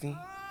Testing.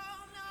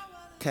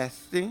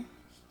 Testing.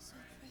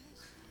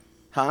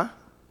 Huh?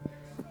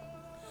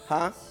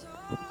 Huh?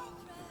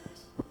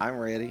 I'm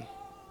ready.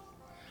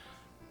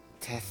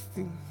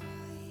 Testing.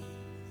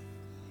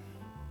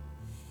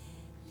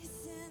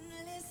 Listen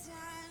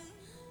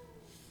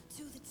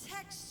to the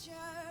texture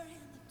in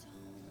the tone.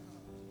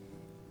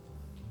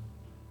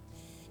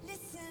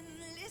 Listen.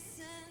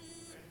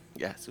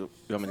 Yeah, so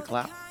you want me to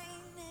clap?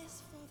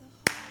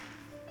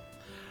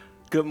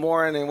 Good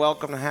morning and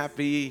welcome to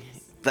Happy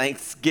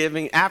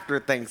Thanksgiving, after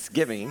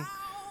Thanksgiving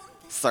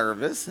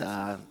service.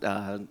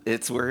 We're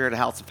here at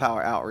House of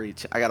Power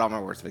Outreach. I got all my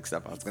words mixed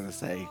up. I was going to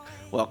say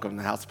welcome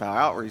to House of Power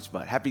Outreach,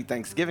 but Happy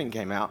Thanksgiving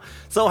came out.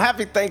 So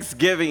happy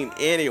Thanksgiving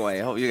anyway.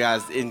 I hope you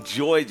guys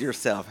enjoyed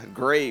yourself. Had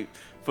great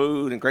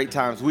food and great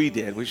times. We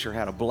did. We sure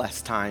had a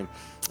blessed time.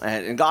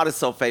 And God is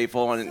so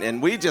faithful.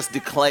 And we just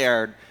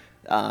declared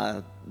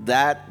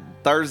that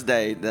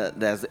Thursday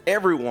that as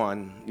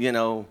everyone,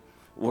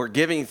 we're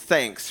giving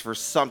thanks for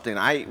something.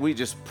 We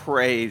just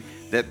prayed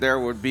that there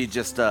would be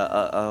just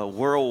a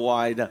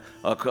worldwide,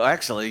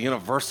 actually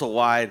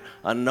universal-wide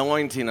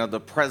anointing of the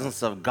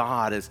presence of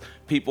God as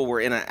people were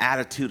in an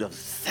attitude of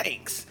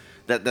thanks,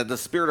 that the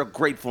spirit of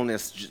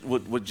gratefulness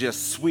would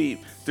just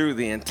sweep through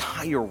the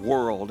entire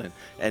world,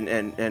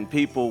 and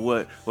people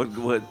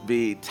would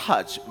be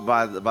touched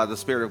by the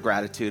spirit of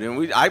gratitude.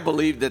 And I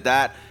believe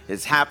that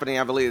is happening.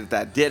 I believe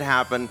that did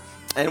happen.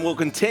 And we'll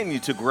continue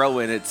to grow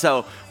in it.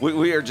 So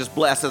we are just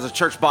blessed. As a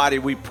church body,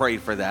 we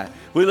prayed for that.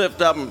 We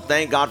lift up and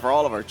thank God for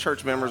all of our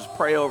church members.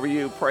 Pray over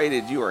you. Pray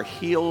that you are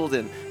healed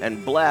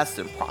and blessed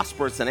and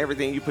prosperous, and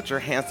everything you put your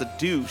hands to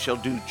do shall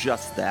do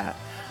just that.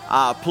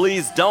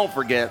 Please don't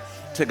forget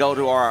to go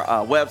to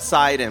our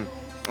website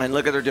and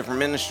look at their different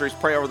ministries.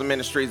 Pray over the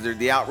ministries,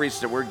 the outreach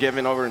that we're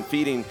giving over and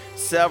feeding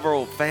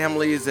several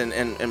families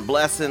and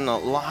blessing a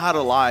lot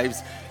of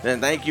lives. And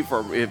thank you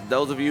for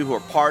those of you who are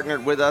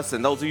partnered with us,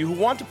 and those of you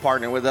who want to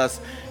partner with us.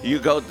 You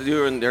go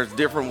through, and there's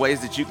different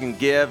ways that you can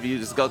give. You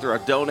just go through our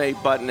donate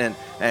button,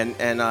 and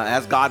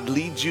as God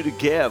leads you to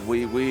give,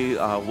 we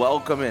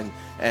welcome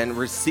and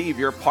receive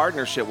your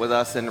partnership with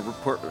us and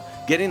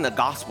getting the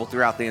gospel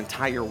throughout the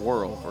entire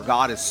world. For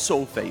God is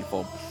so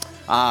faithful.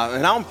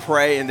 And I'll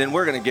pray, and then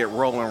we're going to get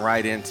rolling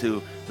right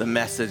into the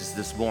message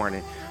this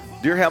morning.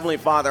 Dear Heavenly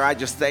Father, I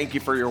just thank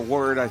you for your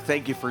word. I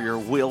thank you for your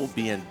will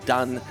being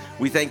done.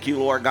 We thank you,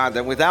 Lord God,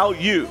 that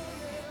without you,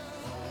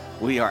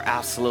 we are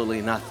absolutely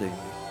nothing.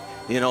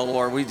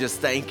 Lord, we just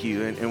thank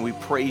you and we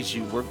praise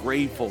you. We're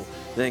grateful.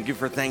 Thank you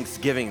for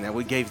Thanksgiving, that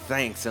we gave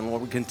thanks. And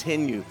Lord, we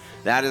continue.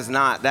 That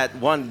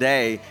one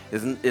day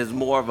is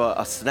more of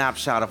a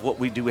snapshot of what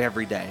we do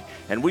every day.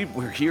 And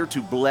we're here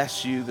to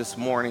bless you this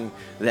morning,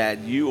 that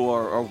you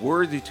are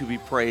worthy to be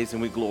praised,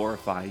 and we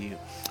glorify you.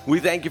 We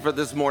thank you for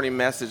this morning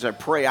message. I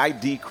pray I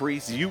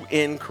decrease, you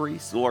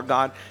increase, Lord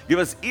God. Give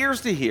us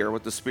ears to hear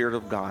what the Spirit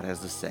of God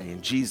has to say.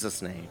 In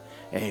Jesus' name,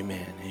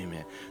 amen,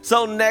 amen.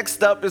 So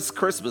next up is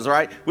Christmas,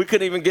 right? We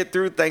couldn't even get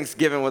through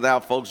Thanksgiving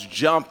without folks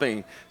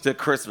jumping to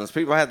Christmas.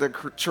 People had their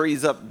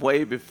trees up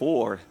way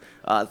before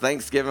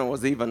Thanksgiving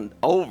was even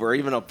over,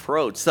 even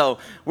approached. So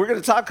we're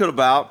going to talk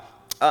about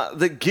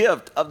the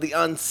gift of the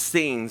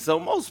unseen. So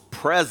most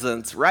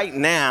presents right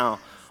now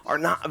are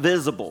not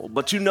visible,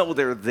 but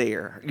they're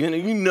there.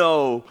 You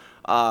know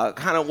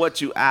kind of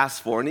what you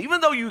asked for. And even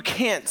though you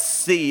can't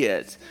see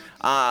it,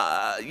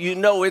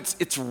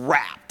 it's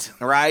wrapped,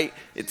 right?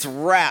 It's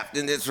wrapped,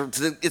 and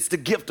it's the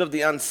gift of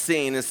the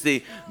unseen. It's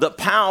the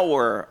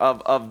power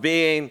of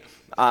being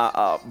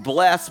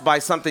blessed by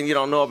something you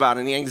don't know about,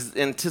 and the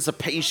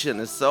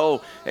anticipation is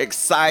so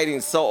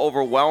exciting, so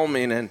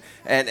overwhelming,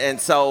 and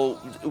so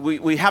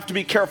we have to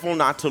be careful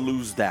not to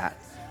lose that.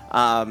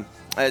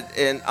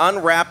 And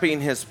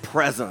unwrapping his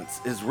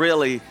presence is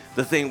really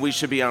the thing we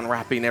should be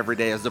unwrapping every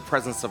day, is the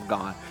presence of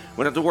God. We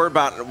don't have to worry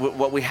about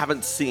what we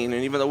haven't seen,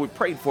 and even though we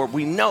prayed for it,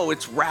 we know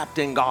it's wrapped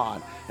in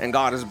God, and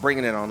God is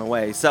bringing it on the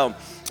way. So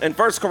in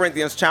 1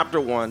 Corinthians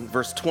chapter 1,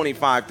 verse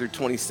 25 through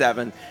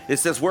 27, it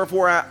says,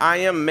 "Wherefore I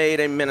am made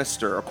a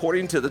minister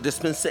according to the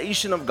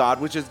dispensation of God,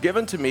 which is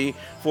given to me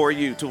for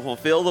you to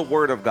fulfill the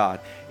word of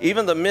God,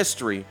 even the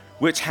mystery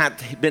which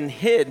had been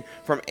hid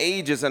from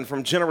ages and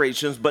from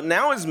generations, but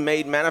now is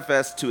made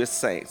manifest to his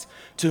saints,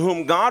 to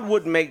whom God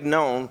would make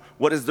known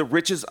what is the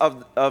riches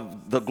of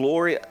the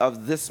glory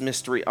of this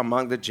mystery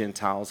among the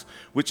Gentiles,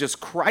 which is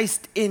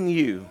Christ in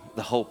you,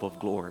 the hope of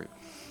glory."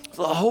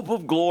 So the hope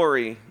of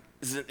glory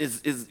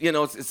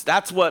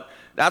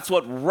that's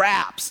what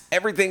wraps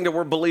everything that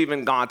we're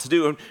believing God to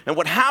do. And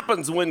what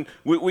happens when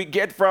we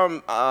get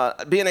from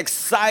being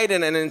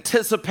excited and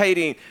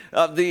anticipating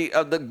of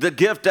the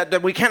gift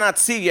that we cannot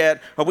see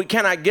yet, or we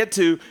cannot get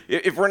to,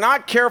 if we're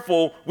not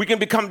careful, we can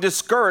become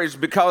discouraged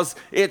because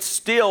it's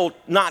still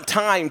not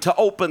time to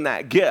open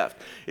that gift.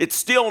 It's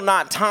still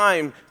not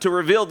time to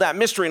reveal that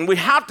mystery. And we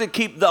have to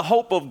keep the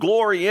hope of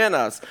glory in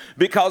us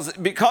because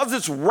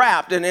it's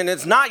wrapped and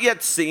it's not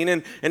yet seen,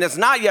 and it's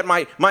not yet,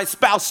 my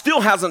spouse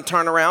still hasn't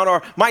turned around,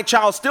 or my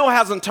child still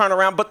hasn't turned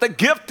around, but the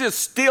gift is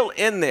still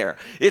in there.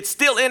 It's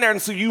still in there.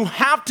 And so you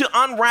have to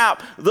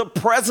unwrap the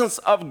presence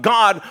of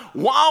God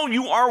while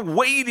you are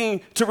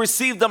waiting to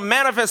receive the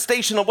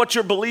manifestation of what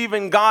you're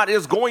believing God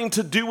is going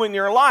to do in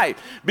your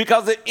life.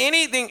 Because if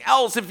anything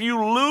else, if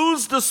you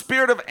lose the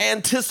spirit of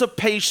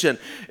anticipation,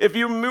 if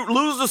you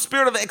lose the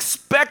spirit of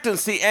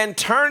expectancy and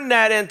turn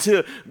that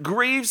into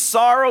grief,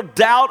 sorrow,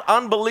 doubt,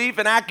 unbelief,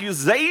 and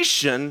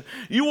accusation,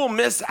 you will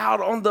miss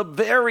out on the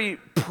very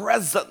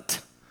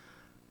present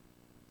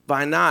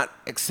by not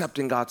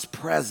accepting God's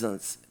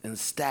presence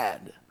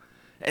instead.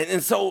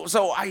 And so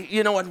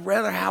I'd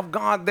rather have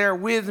God there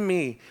with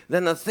me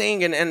than the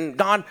thing. And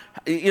God,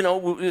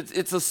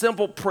 it's a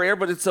simple prayer,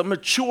 but it's a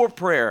mature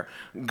prayer.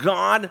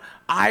 God,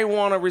 I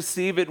want to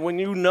receive it when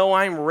you know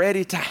I'm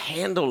ready to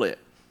handle it.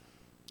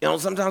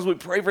 Sometimes we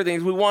pray for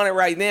things, we want it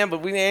right now,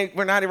 but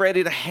we're not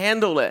ready to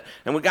handle it.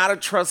 And we got to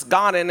trust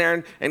God in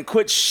there and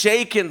quit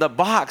shaking the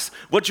box.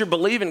 What you're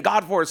believing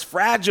God for is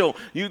fragile.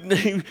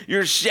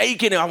 You're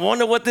shaking it. I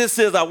wonder what this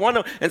is. I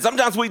wonder. And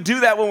sometimes we do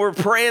that when we're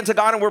praying to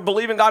God and we're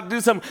believing God to do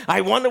something.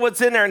 I wonder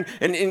what's in there.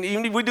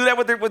 And we do that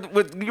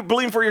with you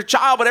believing for your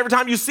child, but every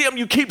time you see them,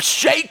 you keep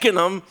shaking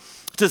them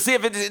to see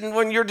if it's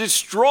when you're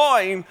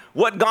destroying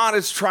what God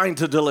is trying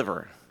to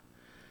deliver.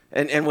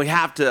 And we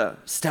have to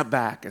step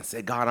back and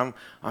say, God,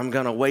 I'm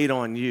going to wait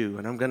on you,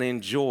 and I'm going to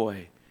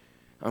enjoy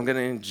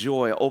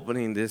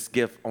opening this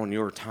gift on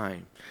your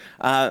time.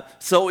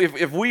 So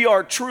if we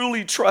are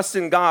truly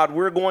trusting God,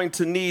 we're going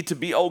to need to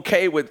be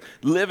okay with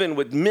living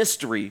with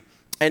mystery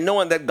and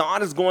knowing that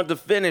God is going to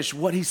finish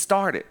what he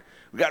started.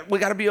 We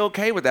got to be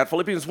okay with that.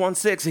 Philippians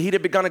 1:6, he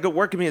that begun a good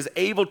work in me is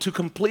able to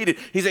complete it.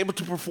 He's able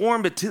to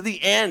perform it to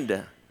the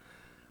end,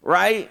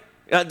 right?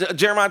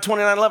 Jeremiah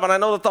 29:11, I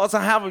know the thoughts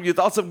I have of you,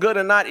 thoughts of good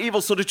and not evil,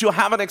 so that you'll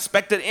have an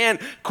expected end.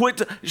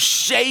 Quit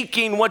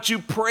shaking what you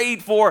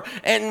prayed for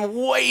and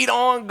wait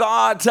on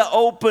God to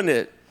open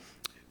it.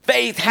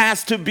 Faith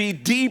has to be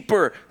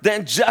deeper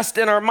than just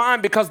in our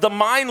mind, because the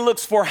mind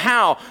looks for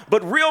how,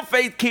 but real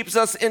faith keeps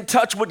us in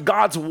touch with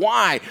God's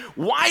why.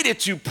 Why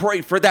did you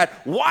pray for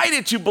that? Why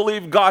did you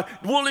believe God?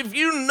 Well, if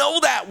you know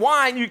that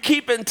why and you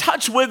keep in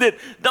touch with it,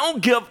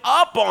 don't give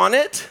up on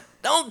it.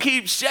 Don't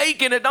keep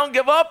shaking it. Don't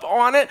give up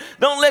on it.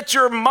 Don't let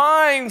your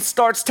mind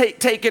start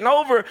taking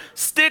over.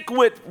 Stick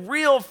with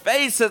real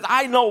faith. Says,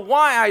 I know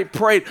why I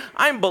prayed.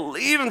 I'm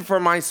believing for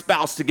my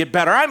spouse to get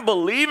better. I'm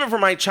believing for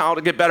my child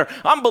to get better.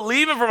 I'm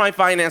believing for my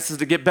finances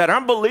to get better.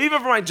 I'm believing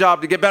for my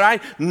job to get better. I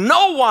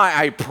know why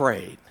I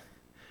prayed.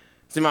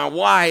 See, my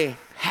why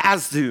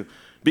has to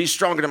be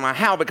stronger than my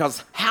how,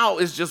 because how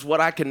is just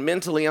what I can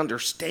mentally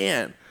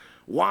understand.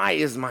 Why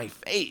is my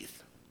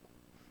faith?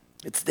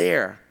 It's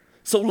there.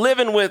 So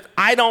living with,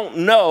 I don't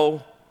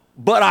know,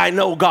 but I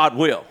know God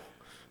will.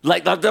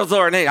 Like those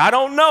are our names. I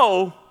don't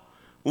know.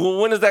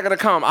 Well, when is that going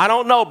to come? I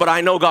don't know, but I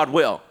know God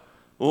will.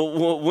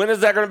 Well, when is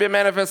that going to be a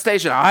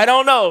manifestation? I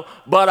don't know,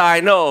 but I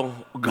know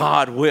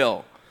God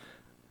will.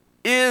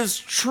 Is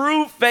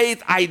true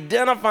faith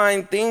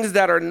identifying things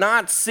that are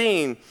not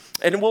seen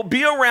and will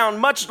be around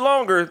much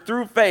longer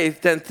through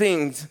faith than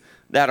things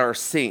that are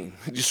seen?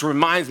 It just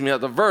reminds me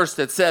of the verse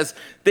that says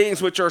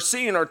things which are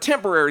seen are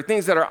temporary,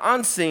 things that are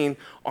unseen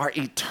are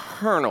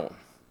eternal.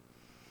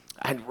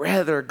 I'd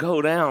rather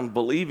go down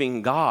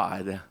believing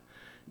God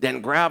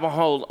than grab a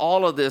hold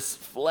all of this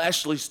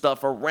fleshly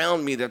stuff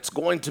around me that's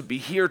going to be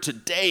here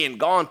today and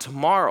gone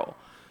tomorrow.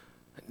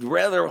 I'd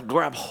rather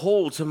grab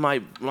hold to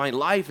my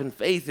life and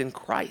faith in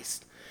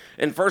Christ.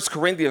 In 1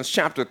 Corinthians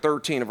chapter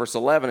 13, verse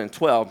 11 and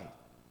 12,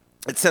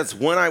 it says,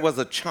 when I was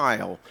a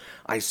child,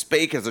 I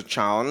spake as a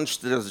child,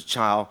 understood as a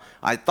child,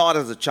 I thought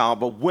as a child,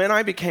 but when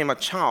I became a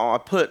child,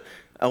 I put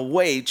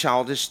away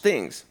childish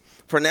things.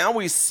 For now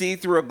we see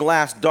through a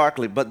glass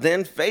darkly, but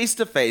then face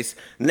to face.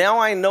 Now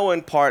I know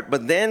in part,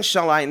 but then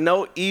shall I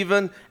know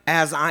even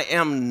as I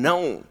am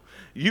known.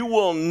 You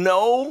will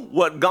know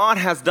what God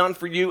has done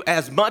for you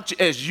as much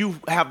as you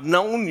have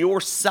known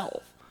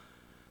yourself.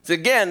 So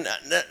again,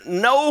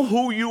 know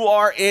who you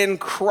are in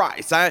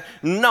Christ. I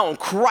know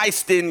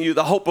Christ in you,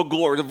 the hope of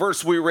glory, the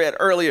verse we read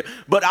earlier.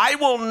 But I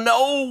will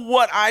know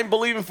what I'm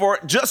believing for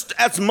just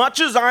as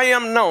much as I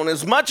am known,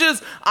 as much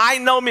as I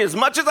know me, as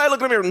much as I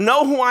look in the mirror,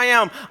 know who I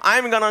am.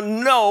 I'm going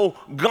to know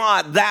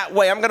God that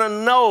way. I'm going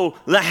to know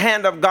the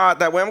hand of God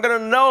that way. I'm going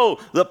to know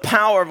the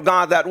power of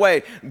God that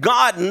way.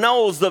 God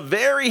knows the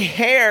very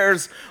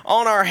hairs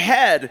on our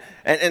head.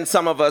 And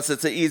some of us,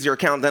 it's an easier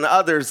count than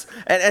others.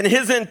 And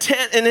his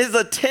intent and his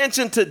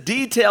attention to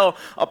detail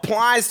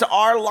applies to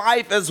our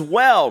life as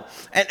well.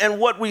 And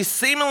what we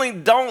seemingly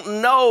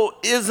don't know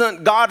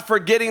isn't God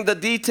forgetting the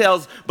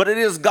details, but it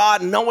is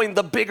God knowing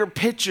the bigger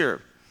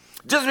picture.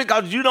 Just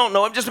because you don't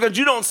know it, just because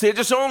you don't see it,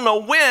 just don't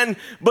know when,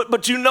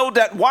 but you know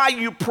that why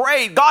you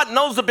prayed. God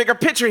knows the bigger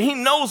picture. He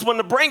knows when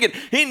to bring it.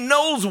 He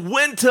knows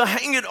when to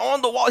hang it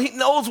on the wall. He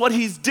knows what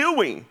he's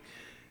doing.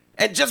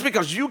 And just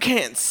because you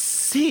can't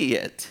see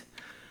it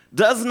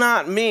does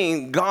not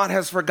mean God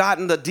has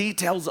forgotten the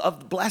details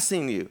of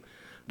blessing you.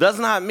 Does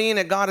not mean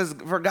that God has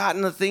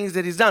forgotten the things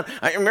that he's done.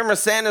 I remember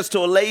saying this to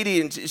a lady,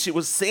 and she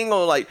was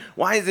single, like,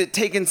 why is it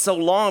taking so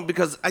long?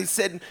 Because I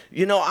said,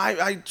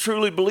 I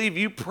truly believe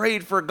you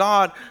prayed for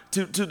God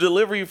to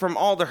deliver you from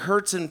all the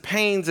hurts and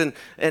pains, and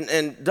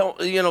don't,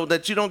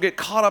 that you don't get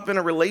caught up in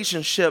a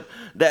relationship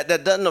that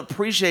doesn't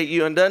appreciate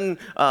you and doesn't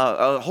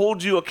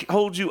hold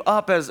you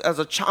up as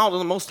a child of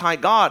the Most High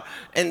God.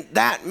 And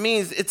that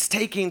means it's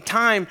taking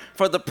time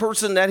for the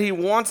person that he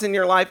wants in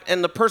your life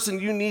and the person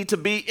you need to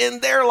be in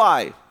their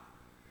life.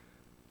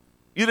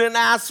 You didn't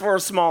ask for a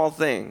small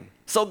thing.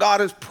 So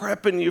God is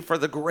prepping you for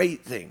the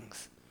great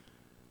things.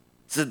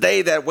 It's the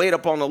they that wait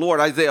upon the Lord.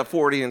 Isaiah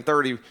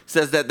 40:30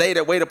 says that they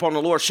that wait upon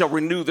the Lord shall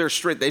renew their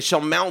strength. They shall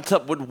mount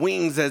up with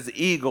wings as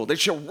eagle. They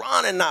shall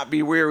run and not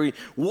be weary,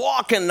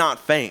 walk and not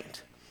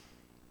faint.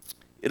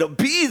 It'll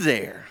be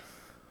there,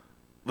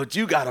 but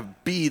you got to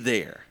be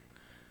there.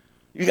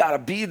 You got to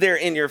be there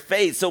in your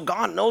faith. So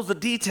God knows the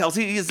details.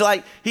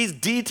 He's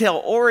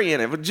detail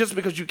oriented. But just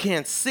because you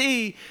can't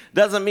see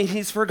doesn't mean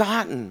he's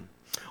forgotten.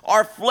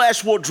 Our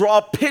flesh will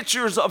draw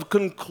pictures of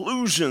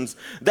conclusions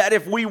that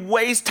if we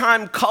waste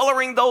time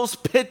coloring those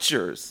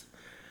pictures,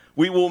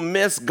 we will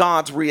miss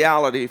God's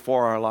reality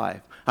for our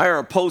life. I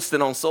heard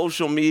posted on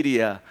social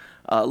media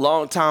a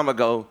long time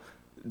ago,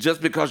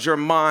 just because your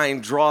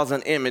mind draws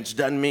an image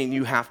doesn't mean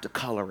you have to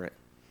color it.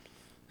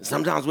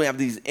 Sometimes we have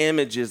these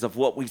images of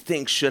what we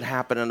think should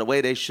happen and the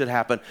way they should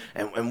happen,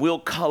 and we'll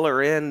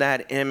color in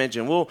that image,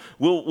 and we'll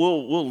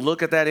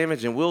look at that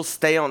image, and we'll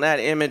stay on that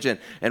image, and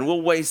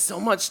we'll waste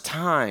so much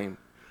time.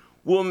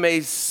 We'll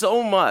waste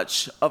so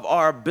much of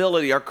our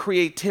ability, our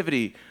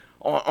creativity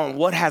on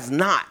what has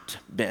not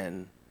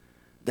been,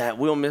 that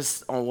we'll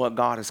miss on what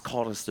God has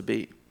called us to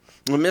be.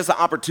 We'll miss the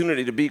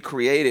opportunity to be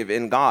creative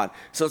in God.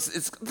 So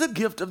it's the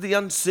gift of the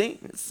unseen.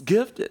 It's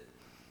gifted.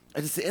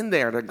 It's in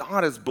there that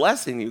God is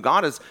blessing you.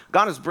 God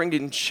is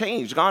bringing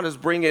change. God is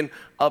bringing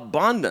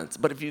abundance.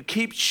 But if you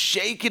keep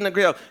shaking the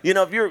ground,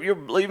 if you're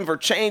believing for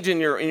change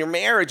in your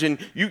marriage, and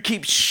you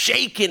keep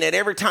shaking it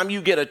every time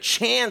you get a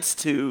chance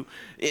to,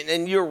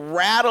 and you're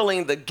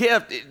rattling the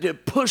gift,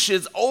 it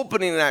pushes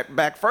opening that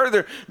back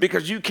further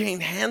because you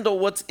can't handle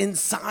what's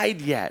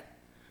inside yet.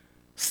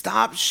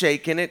 Stop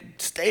shaking it.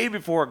 Stay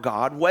before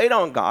God. Wait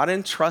on God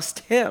and trust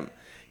him.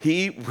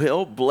 He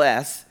will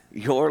bless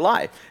your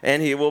life,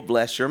 and he will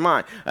bless your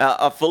mind.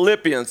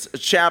 Philippians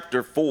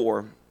chapter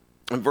 4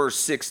 and verse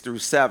 6 through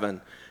 7.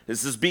 It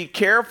says, "Be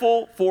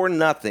careful for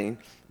nothing,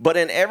 but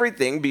in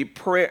everything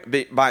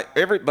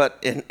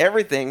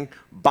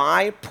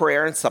by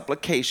prayer and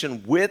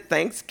supplication with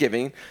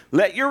thanksgiving,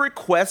 let your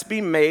requests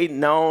be made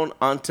known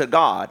unto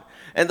God.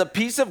 And the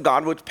peace of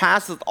God, which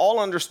passeth all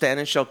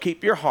understanding, shall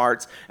keep your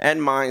hearts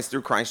and minds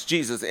through Christ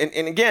Jesus."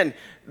 And again,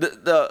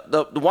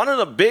 the one of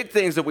the big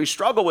things that we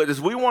struggle with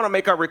is we want to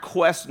make our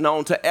requests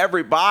known to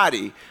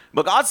everybody.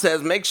 But God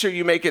says, make sure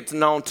you make it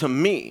known to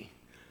me.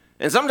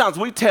 And sometimes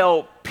we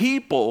tell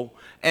people,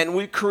 and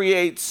we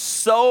create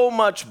so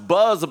much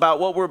buzz about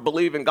what we're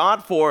believing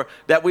God for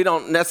that we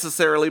don't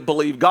necessarily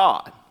believe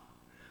God.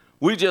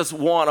 We just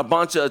want a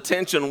bunch of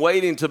attention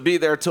waiting to be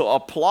there to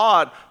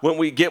applaud when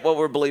we get what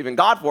we're believing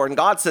God for. And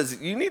God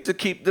says, you need to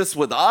keep this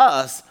with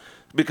us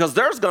because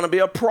there's going to be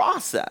a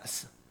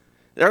process.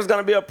 There's going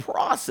to be a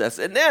process.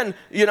 And then,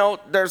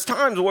 there's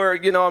times where,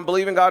 I'm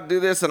believing God to do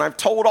this, and I've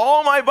told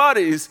all my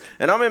buddies,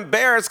 and I'm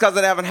embarrassed because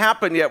it haven't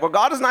happened yet. Well,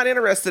 God is not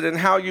interested in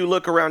how you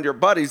look around your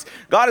buddies.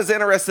 God is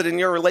interested in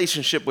your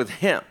relationship with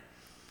him.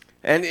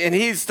 And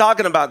he's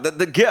talking about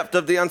the gift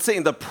of the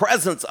unseen, the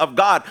presence of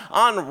God.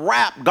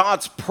 Unwrap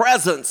God's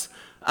presence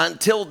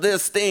until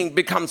this thing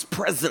becomes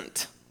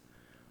present.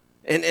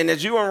 And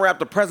as you unwrap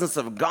the presence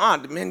of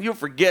God, man, you'll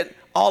forget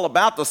all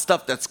about the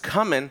stuff that's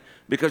coming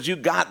because you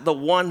got the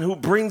one who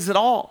brings it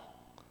all.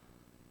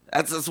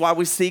 That's why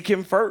we seek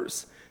him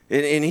first.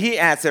 And he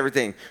adds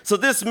everything. So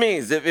this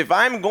means if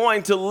I'm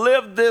going to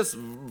live this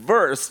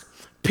verse,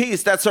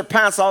 peace that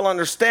surpasses all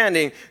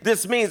understanding,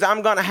 this means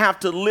I'm going to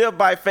have to live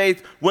by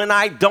faith when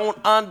I don't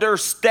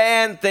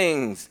understand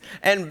things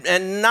and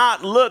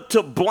not look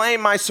to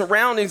blame my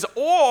surroundings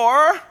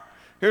or,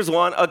 here's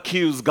one,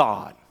 accuse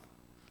God.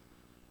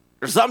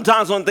 There's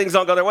sometimes when things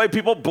don't go their way,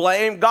 people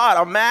blame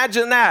God.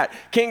 Imagine that.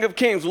 King of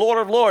kings, Lord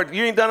of lords,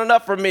 you ain't done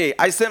enough for me.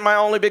 I sent my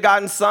only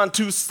begotten son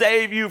to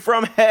save you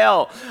from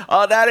hell.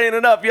 That ain't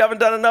enough. You haven't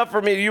done enough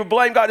for me. You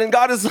blame God. And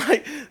God is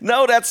like,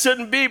 no, that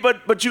shouldn't be.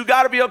 But you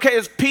got to be okay.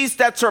 It's peace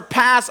that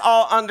surpasses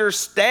all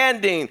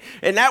understanding.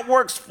 And that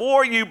works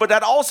for you, but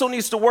that also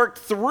needs to work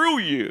through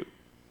you.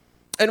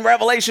 In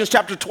Revelation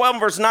chapter 12,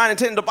 verse 9 and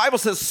 10, the Bible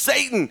says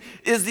Satan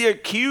is the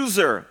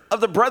accuser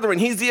of the brethren.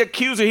 He's the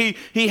accuser. He's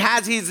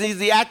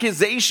the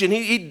accusation.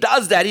 He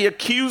does that. He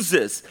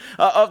accuses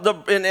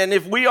and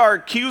if we are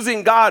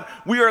accusing God,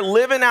 we are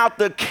living out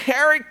the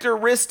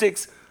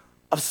characteristics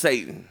of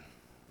Satan.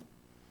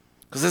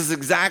 Because this is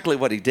exactly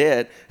what he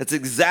did. It's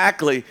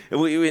exactly,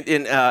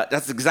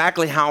 that's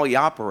exactly how he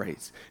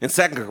operates. In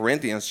 2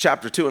 Corinthians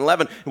chapter 2 and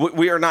 11,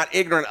 we are not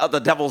ignorant of the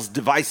devil's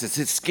devices,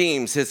 his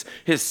schemes, his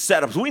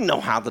setups. We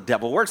know how the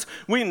devil works.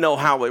 We know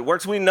how it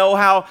works. We know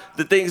how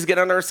the things get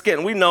under our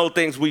skin. We know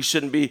things we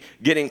shouldn't be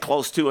getting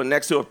close to and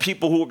next to, or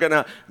people who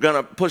are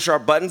gonna push our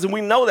buttons. And we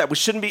know that. We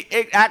shouldn't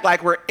act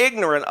like we're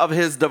ignorant of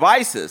his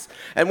devices.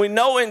 And we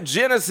know in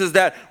Genesis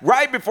that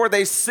right before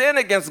they sin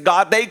against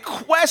God, they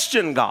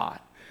question God.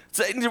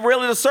 So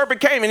really, the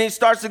serpent came and he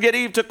starts to get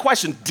Eve to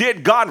question,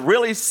 did God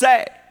really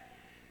say?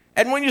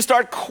 And when you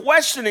start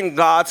questioning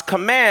God's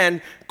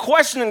command,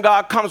 questioning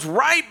God comes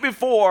right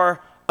before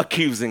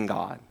accusing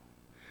God.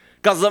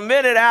 Because the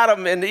minute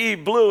Adam and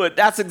Eve blew it,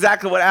 that's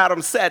exactly what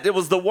Adam said. It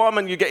was the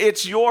woman you gave.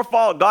 It's your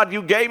fault. God,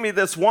 you gave me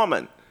this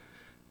woman.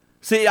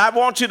 See, I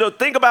want you to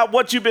think about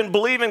what you've been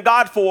believing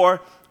God for.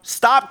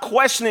 Stop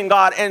questioning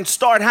God and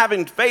start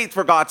having faith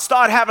for God.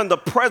 Start having the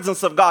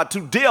presence of God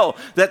to deal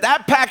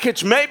that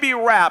package may be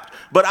wrapped,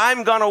 but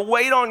I'm going to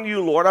wait on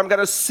you, Lord. I'm going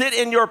to sit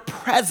in your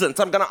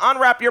presence. I'm going to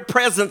unwrap your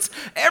presence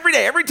every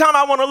day. Every time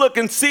I want to look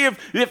and see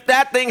if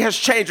that thing has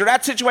changed or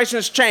that situation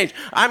has changed,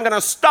 I'm going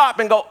to stop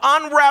and go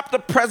unwrap the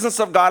presence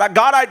of God.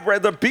 God, I'd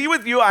rather be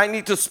with you. I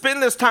need to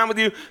spend this time with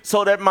you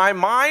so that my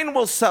mind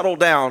will settle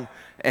down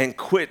and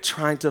quit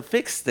trying to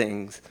fix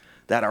things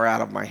that are out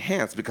of my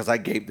hands because I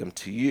gave them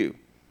to you.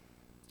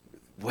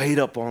 Wait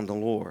up on the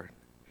Lord.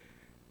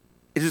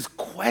 It is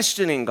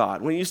questioning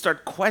God. When you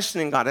start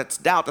questioning God, that's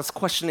doubt. That's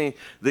questioning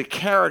the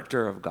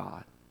character of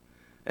God.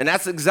 And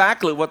that's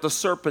exactly what the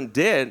serpent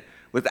did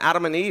with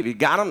Adam and Eve. He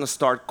got them to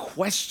start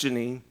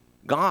questioning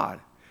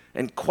God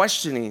and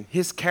questioning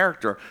his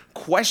character,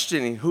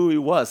 questioning who he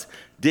was.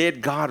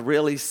 Did God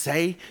really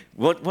say?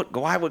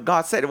 Why would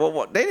God say it?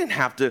 Well, they didn't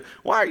have to.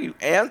 Why are you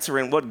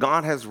answering what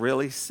God has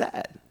really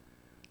said?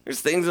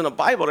 There's things in the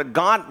Bible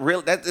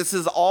that this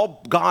is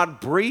all God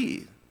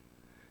breathed.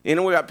 You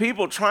know, we got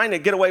people trying to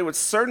get away with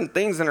certain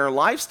things in their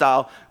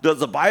lifestyle. Does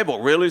the Bible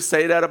really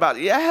say that about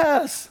it?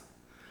 Yes.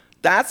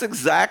 That's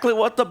exactly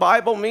what the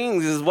Bible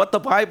means, is what the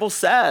Bible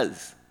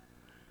says.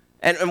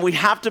 And we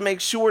have to make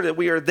sure that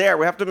we are there.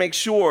 We have to make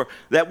sure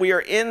that we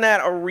are in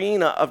that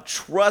arena of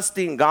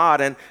trusting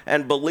God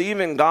and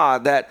believing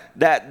God that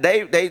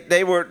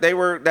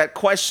that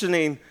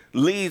questioning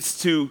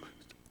leads to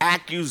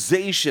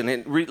accusation.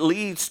 It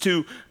leads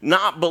to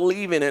not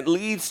believing. It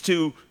leads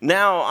to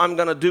now I'm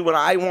going to do what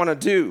I want to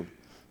do.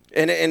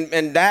 And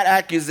that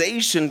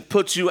accusation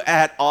puts you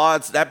at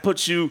odds. That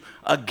puts you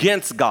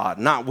against God,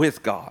 not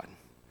with God.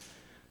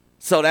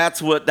 So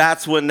that's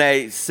when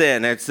they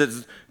sin. It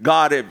says,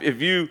 God,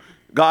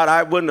 God,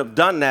 I wouldn't have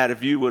done that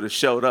if you would have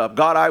showed up.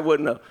 God, I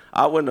wouldn't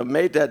have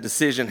made that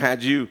decision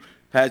had you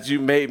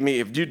made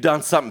me, if you'd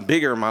done something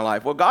bigger in my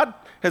life. Well, God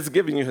has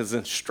given you his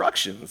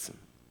instructions.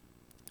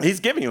 He's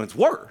giving you his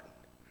word.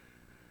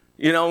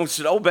 You know, you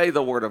should obey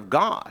the word of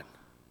God.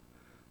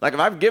 Like if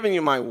I've given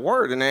you my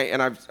word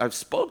and I've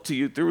spoke to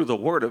you through the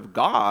word of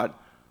God,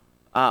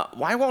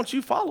 why won't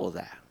you follow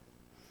that?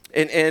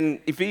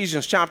 In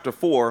Ephesians chapter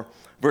 4,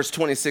 verse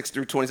 26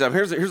 through 27,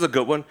 here's a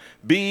good one.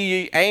 Be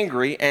ye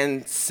angry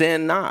and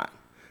sin not.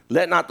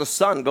 Let not the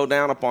sun go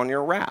down upon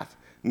your wrath.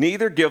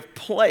 Neither give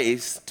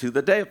place to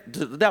the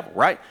devil,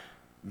 right?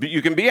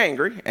 You can be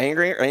angry.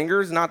 Anger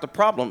is not the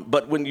problem.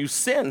 But when you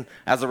sin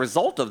as a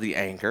result of the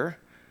anger,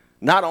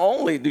 not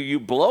only do you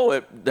blow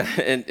it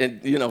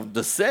and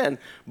the sin,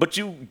 but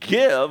you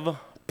give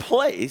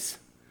place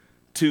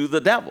to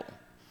the devil.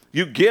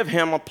 You give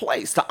him a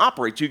place to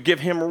operate. You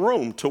give him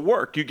room to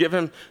work. You give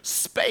him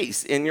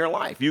space in your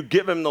life. You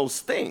give him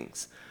those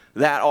things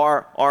that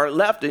are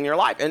left in your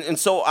life. And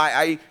so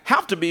I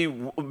have to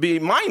be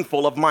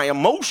mindful of my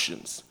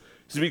emotions.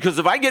 Because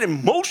if I get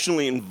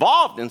emotionally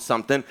involved in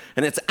something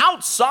and it's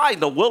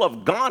outside the will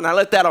of God, and I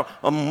let that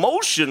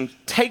emotion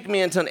take me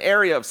into an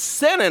area of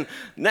sin, and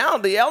now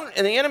the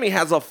enemy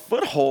has a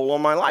foothold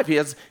on my life. He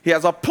has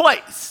a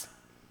place.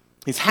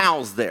 He's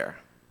housed there.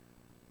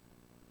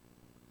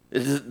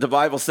 The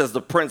Bible says the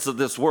prince of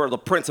this world, the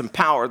prince and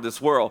power of this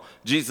world,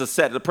 Jesus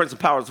said, the prince and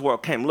power of this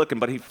world came looking,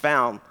 but he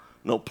found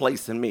no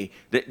place in me.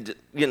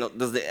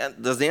 Does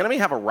the enemy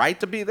have a right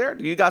to be there?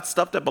 Do you got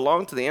stuff that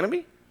belongs to the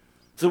enemy?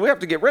 So we have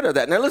to get rid of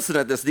that. Now listen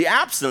to this. The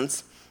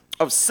absence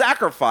of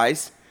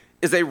sacrifice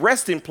is a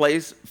resting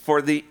place for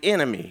the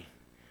enemy.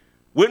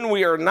 When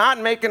we are not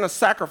making a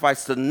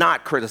sacrifice to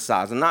not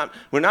criticize,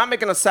 we're not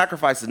making a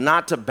sacrifice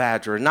not to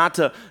badger, not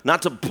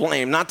to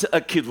blame, not to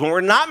accuse. When we're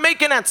not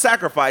making that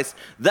sacrifice,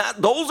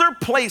 those are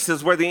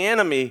places where the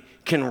enemy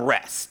can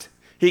rest.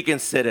 He can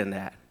sit in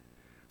that.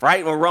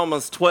 Right? When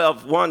Romans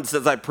 12:1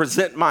 says, I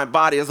present my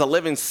body as a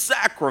living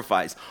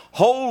sacrifice,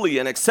 holy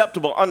and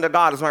acceptable unto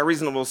God as my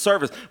reasonable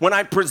service. When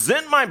I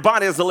present my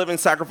body as a living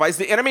sacrifice,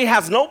 the enemy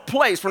has no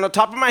place from the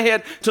top of my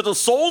head to the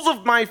soles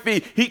of my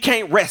feet. He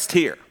can't rest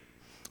here.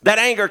 That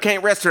anger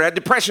can't rest here. That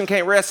depression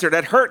can't rest here.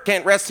 That hurt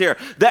can't rest here.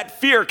 That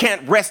fear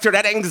can't rest here.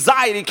 That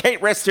anxiety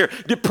can't rest here.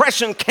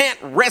 Depression can't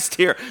rest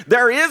here.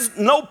 There is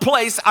no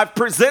place. I've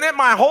presented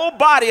my whole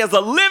body as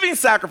a living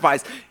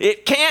sacrifice.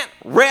 It can't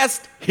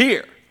rest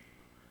here.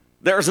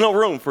 There's no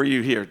room for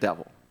you here,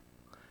 devil.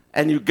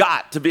 And you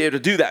got to be able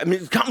to do that. I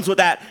mean, it comes with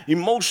that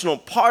emotional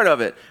part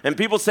of it. And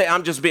people say,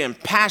 I'm just being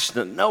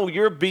passionate. No,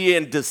 you're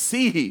being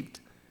deceived.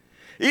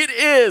 It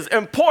is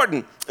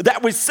important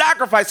that we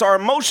sacrifice our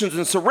emotions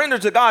and surrender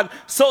to God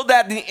so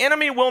that the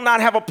enemy will not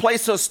have a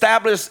place to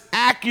establish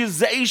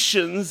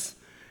accusations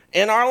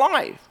in our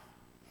life.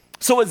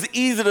 So it's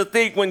easy to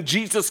think when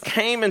Jesus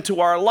came into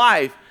our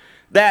life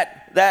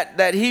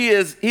that he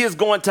is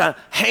going to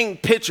hang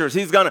pictures.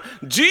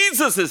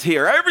 Jesus is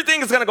here.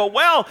 Everything is going to go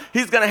well.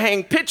 He's going to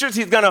hang pictures.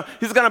 He's going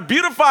to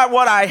beautify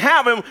what I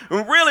have. And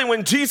really,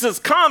 when Jesus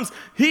comes,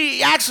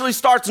 he actually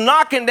starts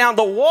knocking down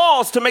the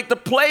walls to make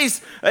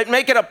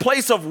it a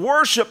place of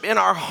worship in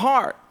our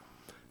heart.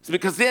 It's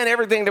because then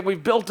everything that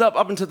we've built up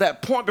until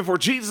that point before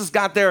Jesus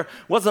got there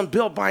wasn't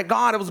built by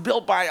God. It was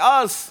built by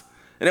us.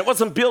 And it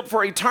wasn't built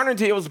for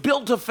eternity. It was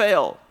built to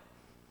fail.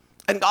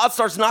 And God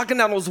starts knocking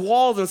down those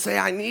walls and say,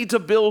 I need to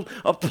build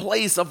a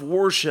place of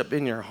worship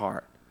in your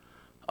heart,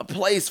 a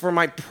place for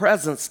my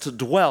presence to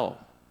dwell,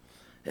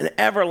 an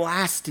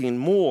everlasting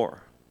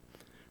more.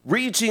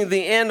 Reaching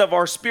the end of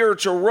our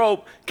spiritual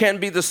rope can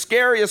be the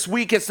scariest,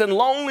 weakest, and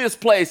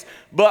loneliest place,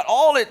 but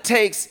all it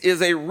takes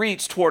is a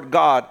reach toward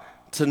God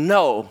to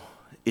know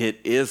it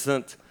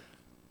isn't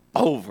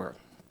over.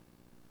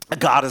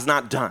 God is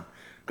not done.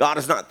 God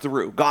is not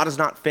through. God is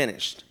not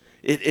finished.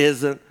 It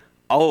isn't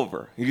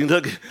over. You can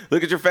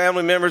look at your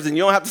family members and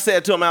you don't have to say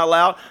it to them out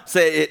loud.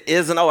 Say it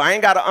isn't over. I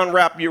ain't got to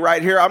unwrap you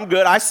right here. I'm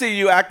good. I see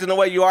you acting the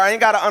way you are. I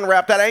ain't got to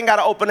unwrap that. I ain't got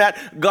to open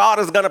that. God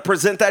is going to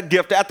present that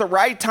gift at the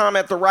right time,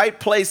 at the right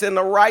place, in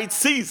the right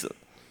season.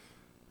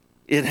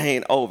 It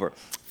ain't over.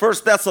 1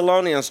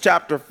 Thessalonians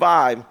chapter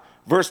 5,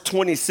 verse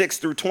 26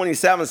 through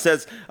 27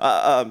 says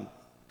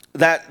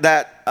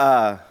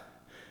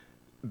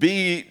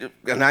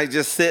and I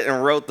just sit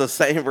and wrote the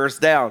same verse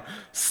down.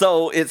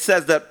 So it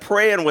says that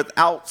praying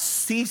without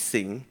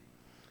ceasing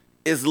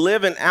is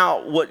living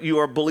out what you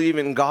are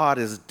believing God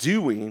is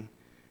doing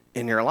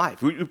in your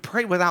life. You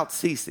pray without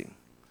ceasing.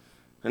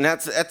 And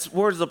that's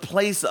where's the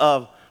place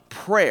of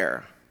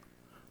prayer,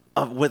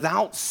 of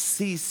without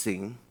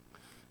ceasing,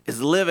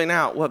 is living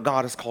out what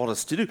God has called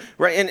us to do,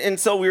 right? And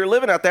so we're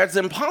living out there. It's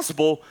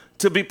impossible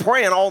to be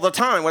praying all the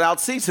time without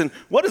ceasing.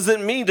 What does it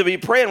mean to be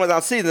praying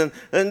without ceasing?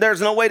 And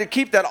there's no way to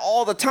keep that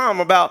all the time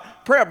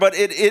about prayer, but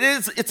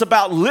it's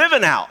about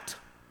living out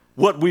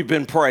what we've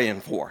been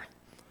praying for.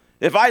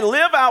 If I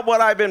live out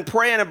what I've been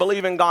praying and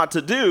believing God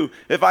to do,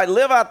 if I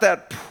live out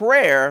that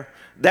prayer,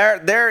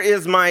 there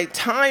is my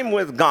time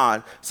with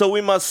God. So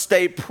we must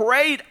stay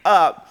prayed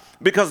up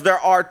because there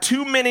are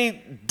too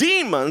many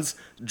demons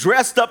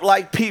dressed up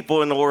like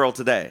people in the world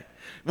today.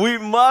 We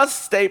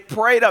must stay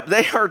prayed up.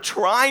 They are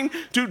trying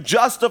to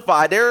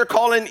justify. They're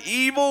calling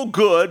evil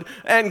good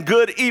and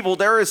good evil.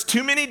 There is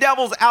too many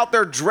devils out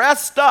there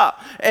dressed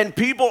up, and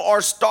people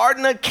are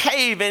starting to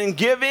cave and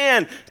give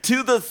in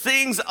to the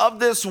things of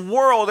this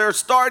world. They're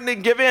starting to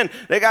give in.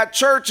 They got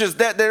churches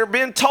that they're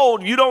being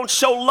told, you don't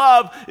show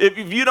love if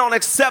you don't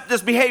accept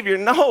this behavior.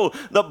 No,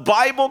 the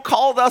Bible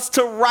called us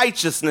to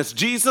righteousness.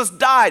 Jesus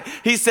died.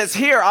 He says,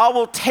 here, I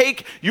will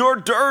take your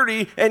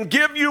dirty and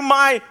give you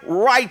my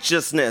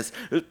righteousness.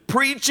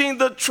 Preaching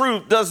the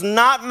truth does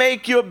not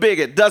make you a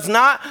bigot, does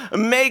not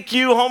make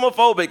you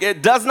homophobic,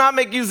 it does not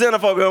make you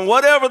xenophobic, and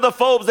whatever the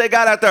phobes they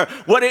got out there.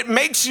 What it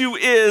makes you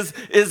is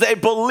a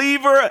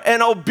believer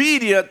and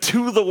obedient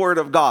to the word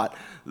of God.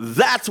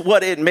 That's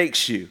what it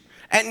makes you.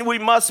 And we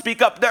must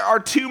speak up. There are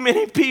too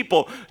many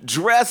people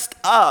dressed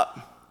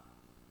up,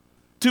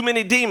 too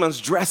many demons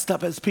dressed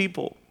up as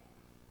people,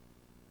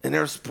 and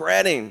they're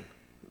spreading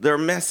their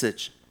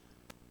message.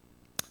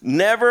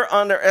 Never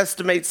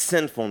underestimate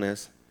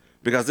sinfulness,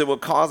 because it will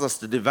cause us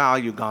to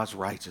devalue God's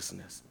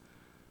righteousness.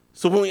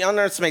 So when we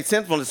underestimate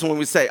sinfulness, when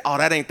we say, oh,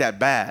 that ain't that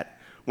bad,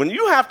 when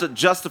you have to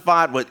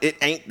justify what it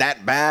ain't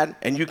that bad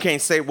and you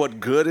can't say what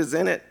good is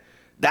in it,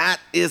 that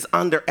is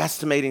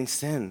underestimating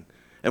sin.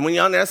 And when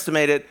you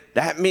underestimate it,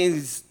 that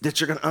means that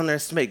you're going to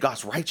underestimate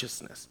God's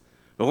righteousness.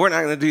 But we're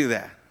not going to do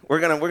that. We're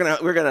going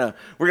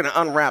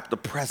to unwrap the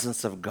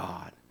presence of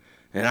God.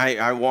 And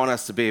I want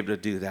us to be able to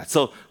do that.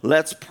 So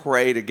let's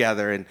pray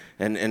together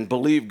and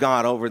believe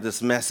God over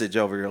this message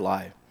over your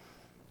life.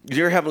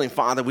 Dear Heavenly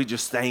Father, we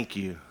just thank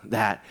you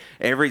that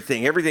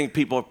everything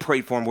people have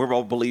prayed for and we're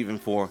all believing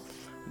for,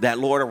 that,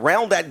 Lord,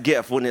 around that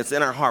gift, when it's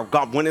in our heart,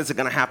 God, when is it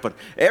going to happen?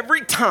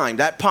 Every time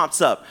that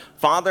pops up,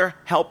 Father,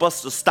 help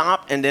us to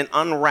stop and then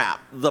unwrap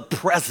the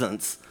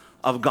presence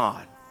of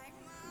God.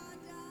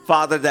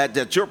 Father,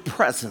 that your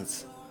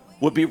presence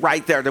would be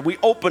right there, that we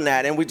open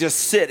that and we just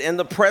sit in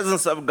the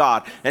presence of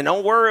God. And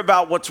don't worry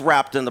about what's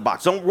wrapped in the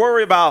box. Don't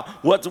worry about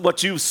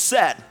what you've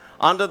set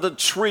under the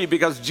tree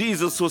because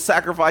Jesus was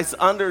sacrificed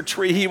under a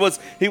tree. He was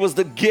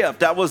the gift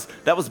that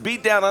was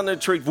beat down under a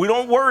tree. We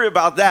don't worry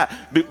about that.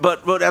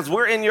 But as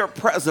we're in your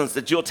presence,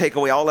 that you'll take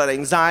away all that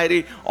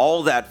anxiety,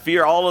 all that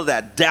fear, all of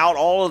that doubt,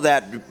 all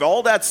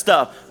that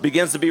stuff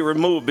begins to be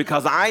removed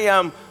because I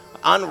am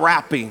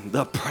unwrapping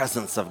the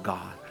presence of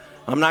God.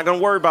 I'm not going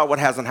to worry about what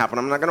hasn't happened.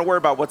 I'm not going to worry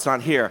about what's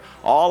not here.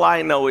 All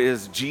I know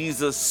is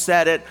Jesus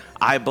said it.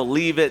 I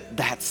believe it.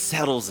 That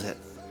settles it.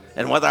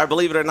 And whether I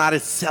believe it or not,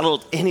 it's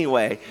settled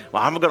anyway.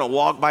 Well, I'm going to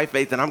walk by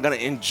faith, and I'm going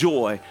to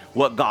enjoy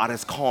what God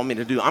has called me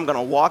to do. I'm going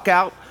to walk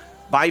out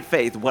by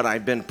faith what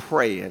I've been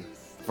praying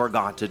for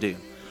God to do.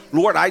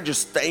 Lord, I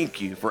just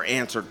thank you for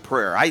answered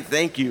prayer. I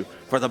thank you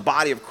for the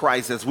body of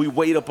Christ as we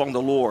wait upon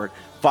the Lord.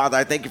 Father,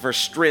 I thank you for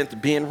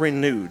strength being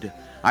renewed.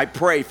 I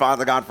pray,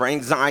 Father God, for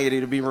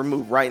anxiety to be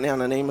removed right now in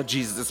the name of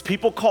Jesus. As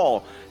people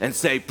call and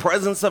say,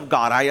 presence of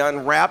God, I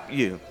unwrap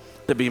you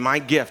to be my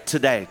gift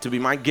today, to be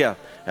my gift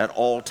at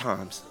all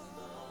times.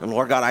 And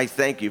Lord God, I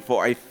thank you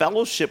for a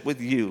fellowship with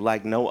you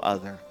like no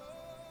other,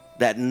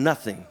 that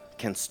nothing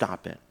can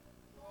stop it.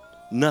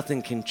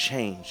 Nothing can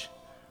change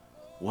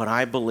what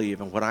I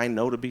believe and what I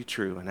know to be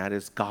true, and that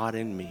is God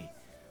in me,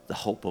 the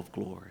hope of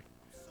glory.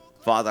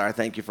 Father, I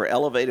thank you for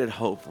elevated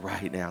hope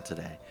right now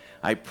today.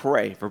 I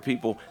pray for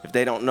people, if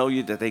they don't know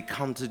you, that they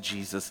come to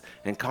Jesus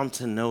and come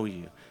to know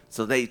you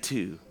so they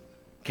too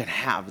can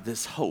have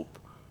this hope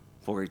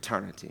for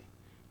eternity.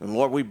 And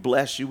Lord, we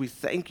bless you. We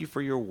thank you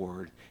for your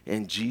word.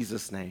 In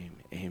Jesus' name,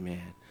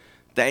 amen.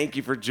 Thank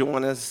you for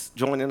joining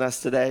us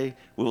today.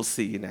 We'll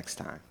see you next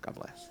time. God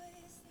bless.